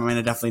that's something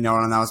to definitely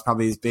note, and that was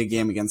probably his big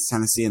game against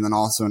Tennessee, and then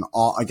also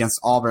against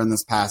Auburn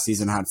this past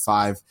season had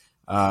 5,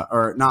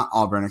 or not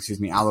Auburn,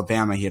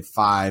 Alabama. He had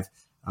 5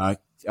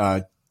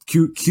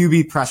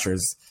 QB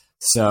pressures.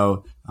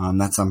 So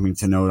that's something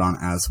to note on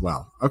as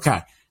well.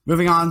 Okay,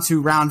 moving on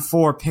to round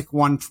 4, pick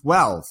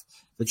 112.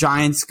 The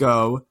Giants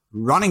go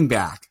running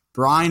back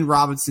Brian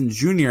Robinson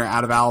Jr.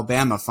 out of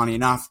Alabama. Funny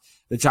enough,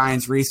 the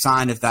Giants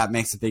re-signed, if that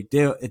makes a big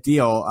deal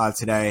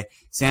today,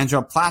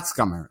 Sandro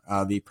Platzgummer,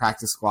 the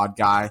practice squad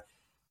guy.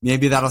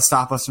 Maybe that'll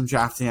stop us from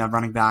drafting a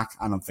running back.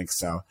 I don't think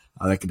so.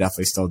 They could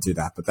definitely still do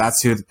that. But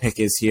that's who the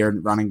pick is here,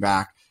 running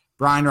back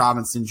Brian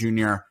Robinson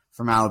Jr.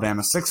 from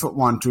Alabama,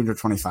 6'1",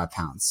 225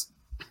 pounds.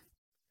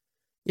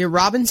 Yeah,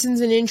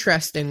 Robinson's an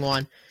interesting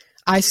one.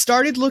 I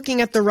started looking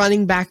at the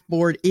running back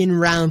board in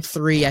round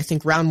 3. I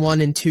think round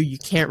 1 and 2, you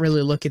can't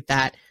really look at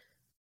that.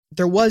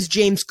 There was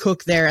James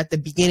Cook there at the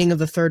beginning of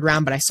the third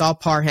round, but I saw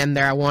Parham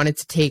there. I wanted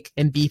to take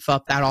and beef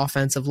up that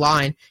offensive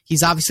line.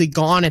 He's obviously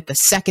gone at the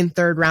second,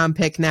 third round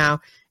pick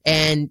now,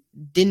 and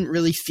didn't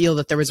really feel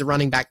that there was a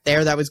running back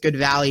there that was good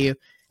value.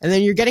 And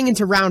then you're getting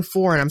into round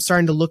 4, and I'm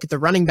starting to look at the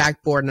running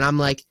back board, and I'm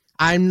like,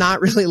 I'm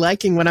not really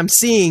liking what I'm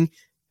seeing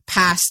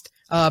past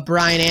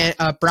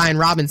Brian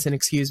Robinson,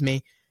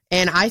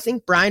 And I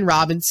think Brian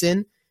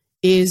Robinson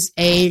is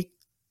a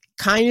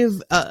kind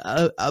of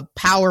a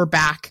power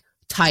back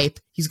type.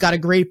 He's got a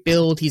great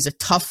build. He's a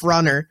tough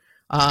runner,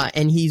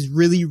 and he's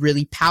really,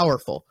 really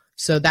powerful.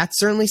 So that's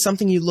certainly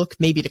something you look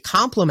maybe to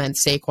complement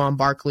Saquon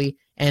Barkley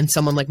and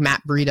someone like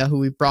Matt Breida, who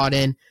we brought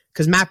in,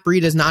 because Matt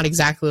Breida is not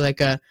exactly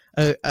like a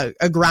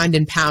grind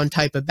and pound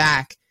type of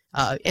back.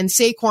 And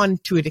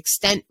Saquon, to an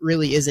extent,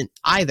 really isn't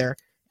either.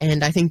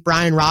 And I think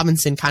Brian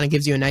Robinson kind of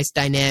gives you a nice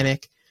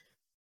dynamic.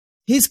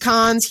 His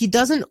cons, he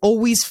doesn't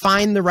always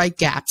find the right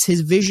gaps.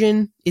 His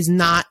vision is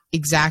not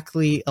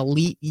exactly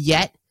elite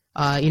yet.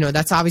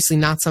 That's obviously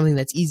not something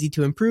that's easy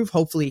to improve.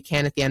 Hopefully he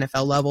can at the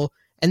NFL level.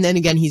 And then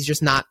again, he's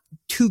just not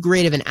too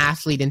great of an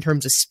athlete in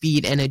terms of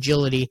speed and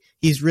agility.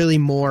 He's really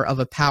more of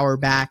a power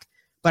back.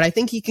 But I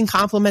think he can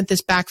complement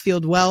this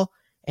backfield well.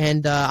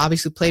 And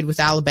obviously played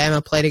with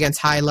Alabama, played against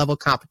high-level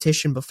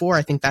competition before.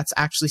 I think that's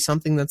actually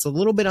something that's a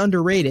little bit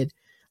underrated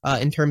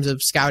in terms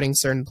of scouting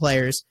certain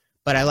players.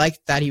 But I liked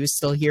that he was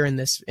still here in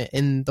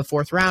the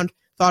fourth round.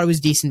 Thought it was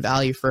decent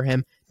value for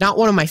him. Not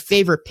one of my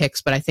favorite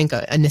picks, but I think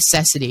a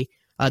necessity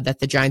that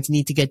the Giants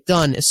need to get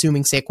done,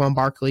 assuming Saquon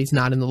Barkley is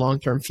not in the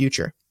long-term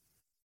future.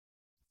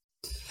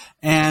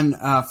 And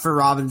for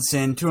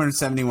Robinson,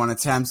 271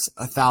 attempts,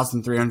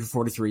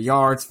 1,343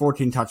 yards,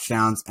 14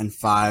 touchdowns, and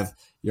 5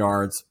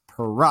 yards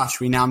per rush.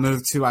 We now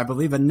move to, I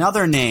believe,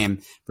 another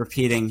name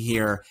repeating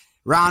here.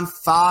 Round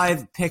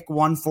 5, pick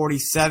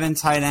 147,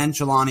 tight end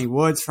Jelani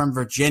Woods from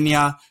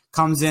Virginia.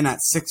 Comes in at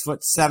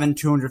 6'7",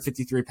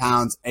 253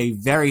 pounds. A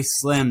very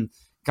slim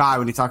guy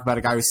when you talk about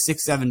a guy who's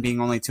 6'7", being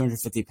only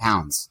 250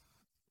 pounds.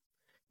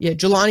 Yeah,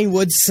 Jelani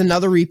Woods is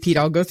another repeat.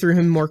 I'll go through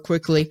him more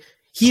quickly.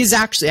 He is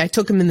actually, I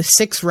took him in the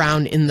 6th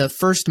round in the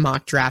first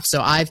mock draft,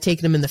 so I've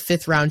taken him in the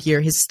 5th round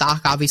here. His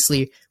stock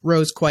obviously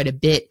rose quite a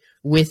bit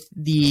with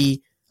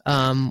the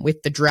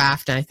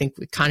draft, and I think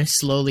it kind of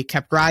slowly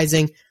kept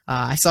rising.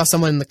 I saw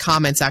someone in the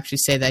comments actually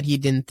say that he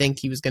didn't think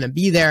he was going to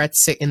be there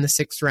in the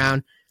 6th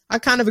round. I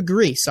kind of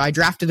agree, so I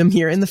drafted him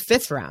here in the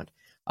 5th round.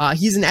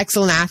 He's an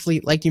excellent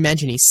athlete, like you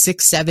mentioned. He's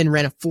 6'7",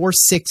 ran a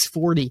 4.6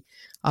 40,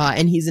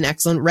 and he's an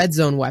excellent red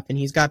zone weapon.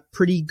 He's got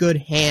pretty good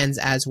hands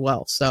as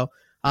well. So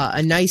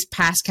a nice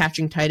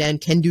pass-catching tight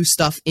end, can do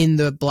stuff in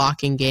the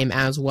blocking game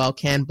as well,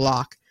 can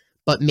block.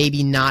 but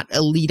maybe not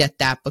elite at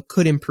that, but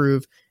could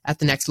improve at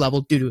the next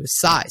level due to his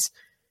size.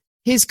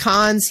 His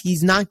cons,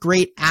 he's not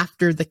great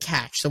after the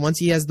catch. So once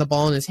he has the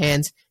ball in his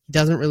hands, he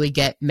doesn't really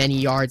get many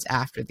yards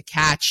after the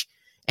catch.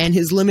 And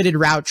his limited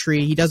route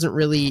tree,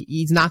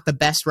 he's not the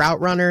best route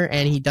runner,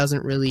 and he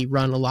doesn't really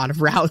run a lot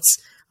of routes,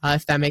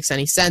 if that makes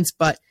any sense.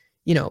 But,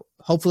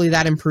 hopefully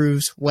that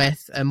improves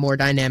with a more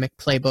dynamic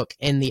playbook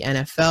in the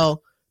NFL.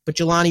 But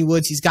Jelani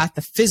Woods, he's got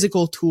the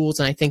physical tools,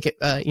 and I think,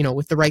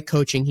 with the right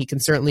coaching, he can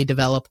certainly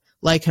develop.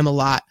 Like him a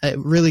lot, a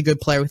really good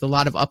player with a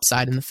lot of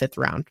upside in the 5th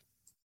round.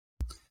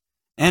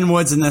 And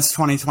Woods in this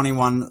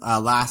 2021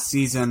 last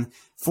season,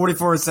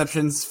 44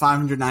 receptions,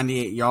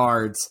 598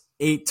 yards,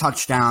 8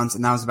 touchdowns,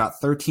 and that was about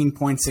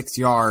 13.6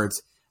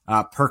 yards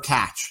per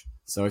catch.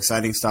 So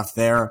exciting stuff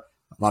there.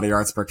 A lot of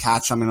yards per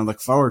catch I'm going to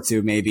look forward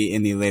to maybe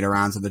in the later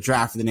rounds of the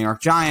draft for the New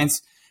York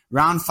Giants.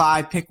 Round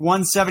 5, pick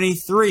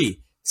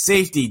 173,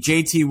 safety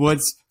JT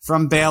Woods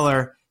from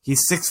Baylor.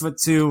 He's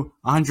 6'2",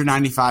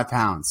 195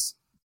 pounds.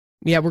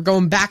 Yeah, we're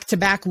going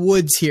back-to-back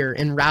Woods here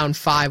in round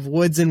 5,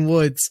 Woods and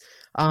Woods.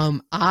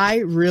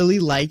 I really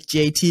like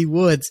JT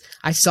Woods.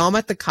 I saw him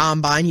at the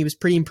Combine. He was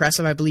pretty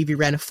impressive. I believe he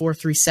ran a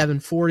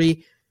 4.37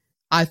 40.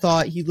 I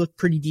thought he looked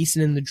pretty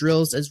decent in the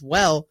drills as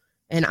well,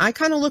 and I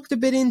kind of looked a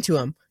bit into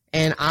him,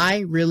 and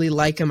I really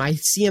like him. I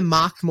see him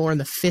mocked more in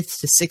the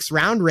 5th to 6th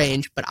round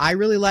range, but I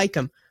really like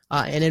him.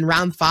 And in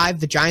round 5,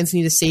 the Giants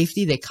need a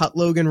safety. They cut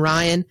Logan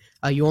Ryan.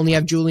 You only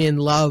have Julian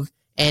Love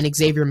and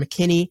Xavier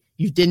McKinney.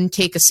 You didn't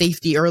take a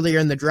safety earlier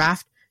in the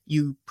draft.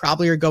 You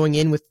probably are going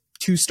in with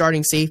 2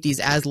 starting safeties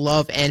as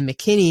Love and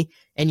McKinney,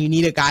 and you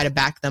need a guy to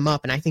back them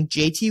up. And I think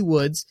JT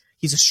Woods,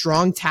 he's a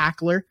strong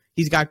tackler.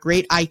 He's got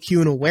great IQ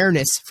and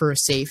awareness for a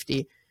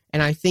safety,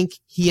 and I think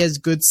he has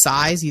good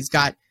size. He's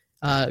got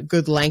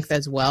good length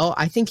as well.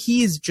 I think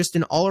he is just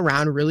an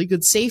all-around really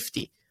good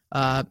safety.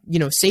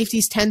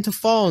 Safeties tend to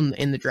fall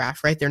in the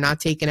draft, right? They're not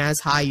taken as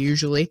high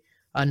usually,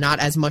 not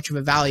as much of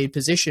a valued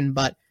position,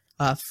 but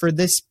for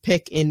this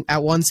pick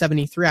at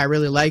 173, I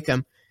really like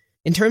him.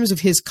 In terms of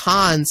his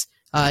cons,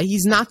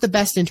 he's not the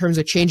best in terms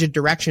of change of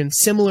direction,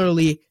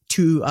 similarly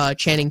to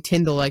Channing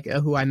Tindall,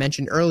 who I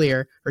mentioned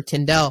earlier, or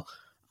Tyndall.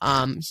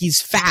 He's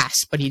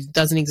fast, but he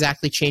doesn't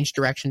exactly change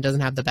direction,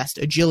 doesn't have the best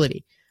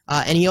agility.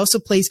 And he also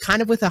plays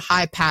kind of with a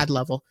high pad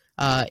level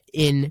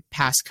in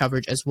pass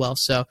coverage as well,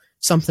 so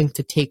something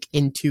to take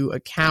into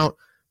account.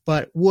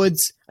 But Woods,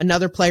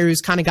 another player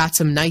who's kind of got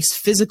some nice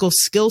physical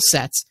skill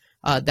sets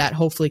that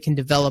hopefully can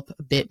develop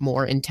a bit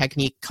more in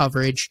technique,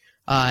 coverage,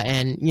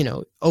 and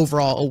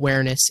overall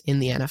awareness in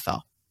the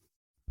NFL.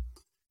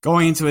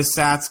 Going into his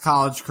stats,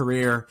 college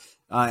career,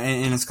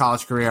 in his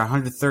college career,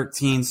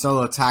 113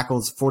 solo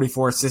tackles,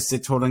 44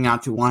 assisted, totaling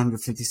out to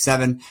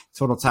 157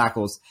 total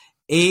tackles,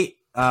 8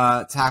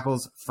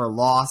 tackles for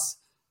loss,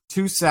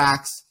 2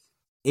 sacks,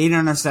 8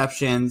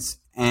 interceptions,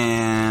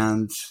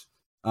 and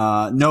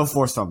no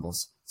forced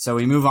fumbles. So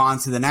we move on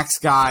to the next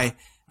guy.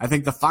 I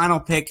think the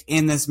final pick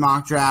in this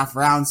mock draft,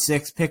 round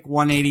 6, pick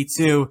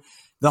 182,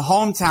 the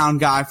hometown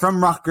guy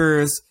from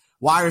Rutgers,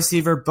 wide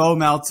receiver Bo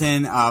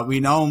Melton.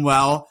 We know him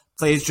well,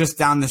 plays just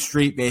down the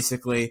street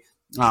basically,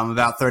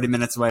 about 30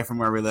 minutes away from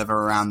where we live or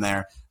around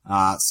there.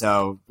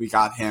 So we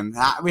got him.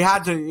 We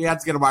had to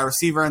get a wide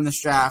receiver in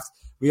this draft.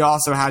 We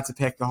also had to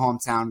pick the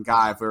hometown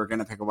guy if we were going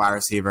to pick a wide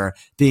receiver,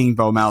 being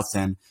Bo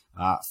Melton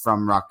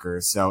from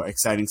Rutgers. So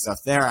exciting stuff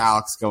there.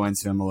 Alex, go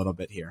into him a little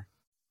bit here.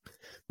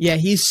 Yeah,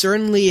 he's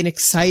certainly an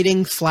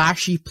exciting,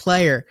 flashy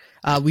player.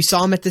 We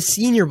saw him at the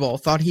Senior Bowl.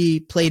 Thought he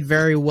played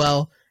very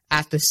well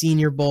at the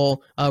Senior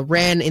Bowl.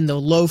 Ran in the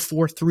low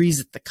 4.3s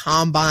at the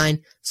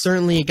Combine.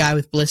 Certainly a guy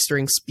with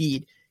blistering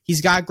speed.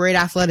 He's got great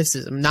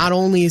athleticism. Not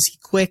only is he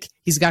quick,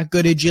 he's got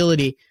good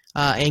agility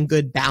and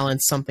good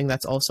balance, something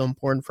that's also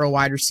important for a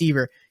wide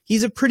receiver.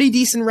 He's a pretty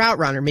decent route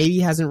runner. Maybe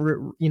he hasn't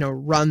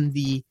run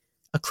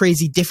a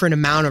crazy different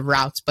amount of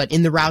routes, but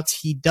in the routes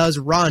he does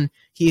run,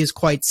 he is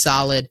quite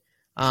solid.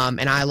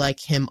 And I like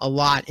him a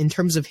lot. In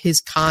terms of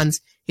his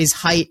cons, his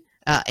height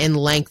and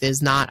length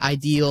is not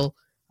ideal.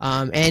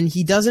 And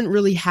he doesn't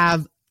really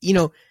have,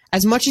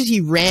 as much as he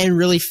ran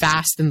really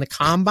fast in the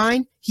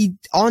Combine,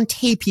 on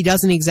tape, he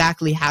doesn't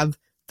exactly have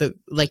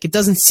it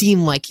doesn't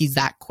seem like he's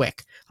that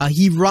quick.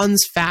 He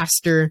runs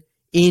faster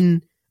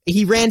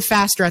he ran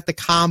faster at the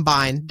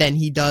Combine than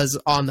he does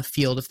on the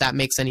field, if that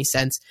makes any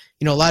sense.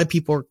 A lot of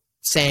people are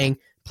saying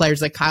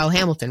players like Kyle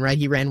Hamilton, right?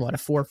 He ran a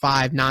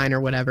 4.59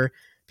 or whatever.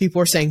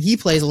 People are saying he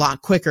plays a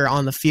lot quicker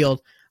on the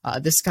field.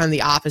 This is kind of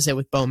the opposite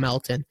with Bo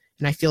Melton,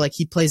 and I feel like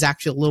he plays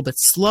actually a little bit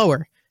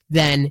slower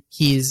than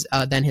his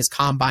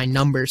Combine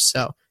numbers.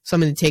 So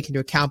something to take into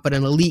account. But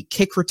an elite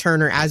kick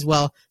returner as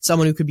well,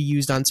 someone who could be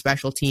used on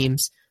special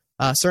teams.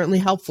 Certainly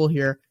helpful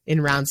here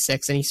in round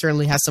 6, and he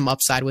certainly has some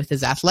upside with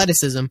his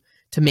athleticism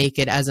to make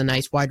it as a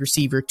nice wide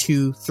receiver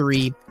 2,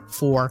 3,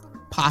 4,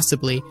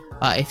 possibly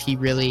if he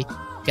really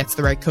gets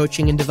the right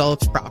coaching and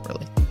develops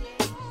properly.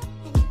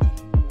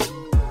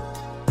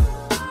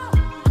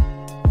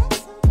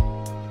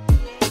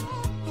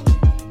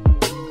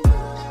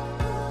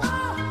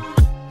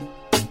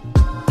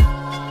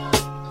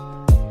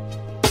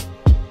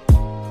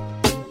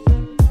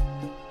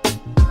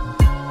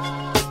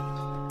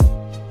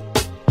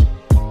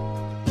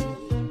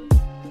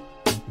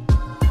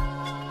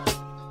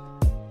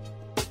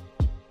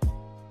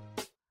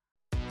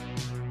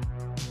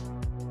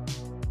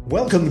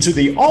 Welcome to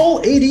the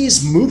All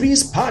 80s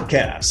Movies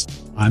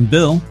Podcast. I'm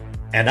Bill.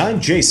 And I'm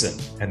Jason.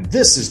 And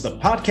this is the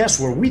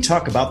podcast where we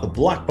talk about the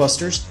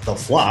blockbusters, the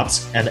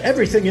flops, and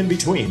everything in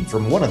between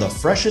from one of the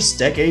freshest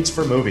decades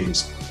for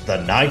movies, the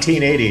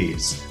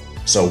 1980s.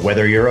 So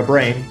whether you're a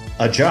brain,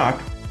 a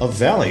jock, a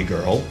valley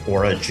girl,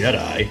 or a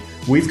Jedi,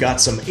 we've got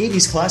some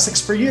 80s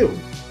classics for you.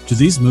 Do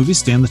these movies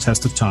stand the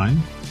test of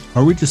time?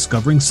 Are we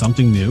discovering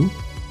something new?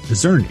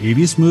 Is there an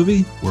 80s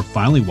movie we're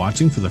finally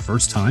watching for the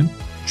first time?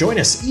 Join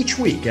us each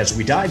week as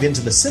we dive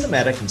into the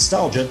cinematic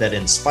nostalgia that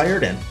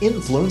inspired and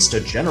influenced a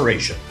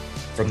generation.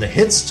 From the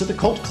hits to the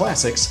cult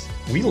classics,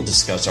 we'll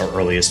discuss our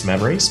earliest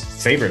memories,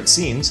 favorite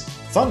scenes,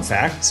 fun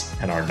facts,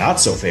 and our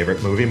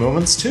not-so-favorite movie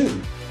moments too.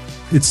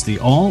 It's the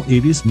All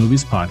 80s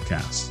Movies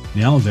Podcast,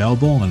 now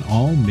available on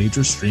all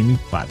major streaming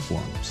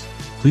platforms.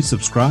 Please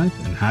subscribe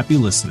and happy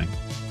listening.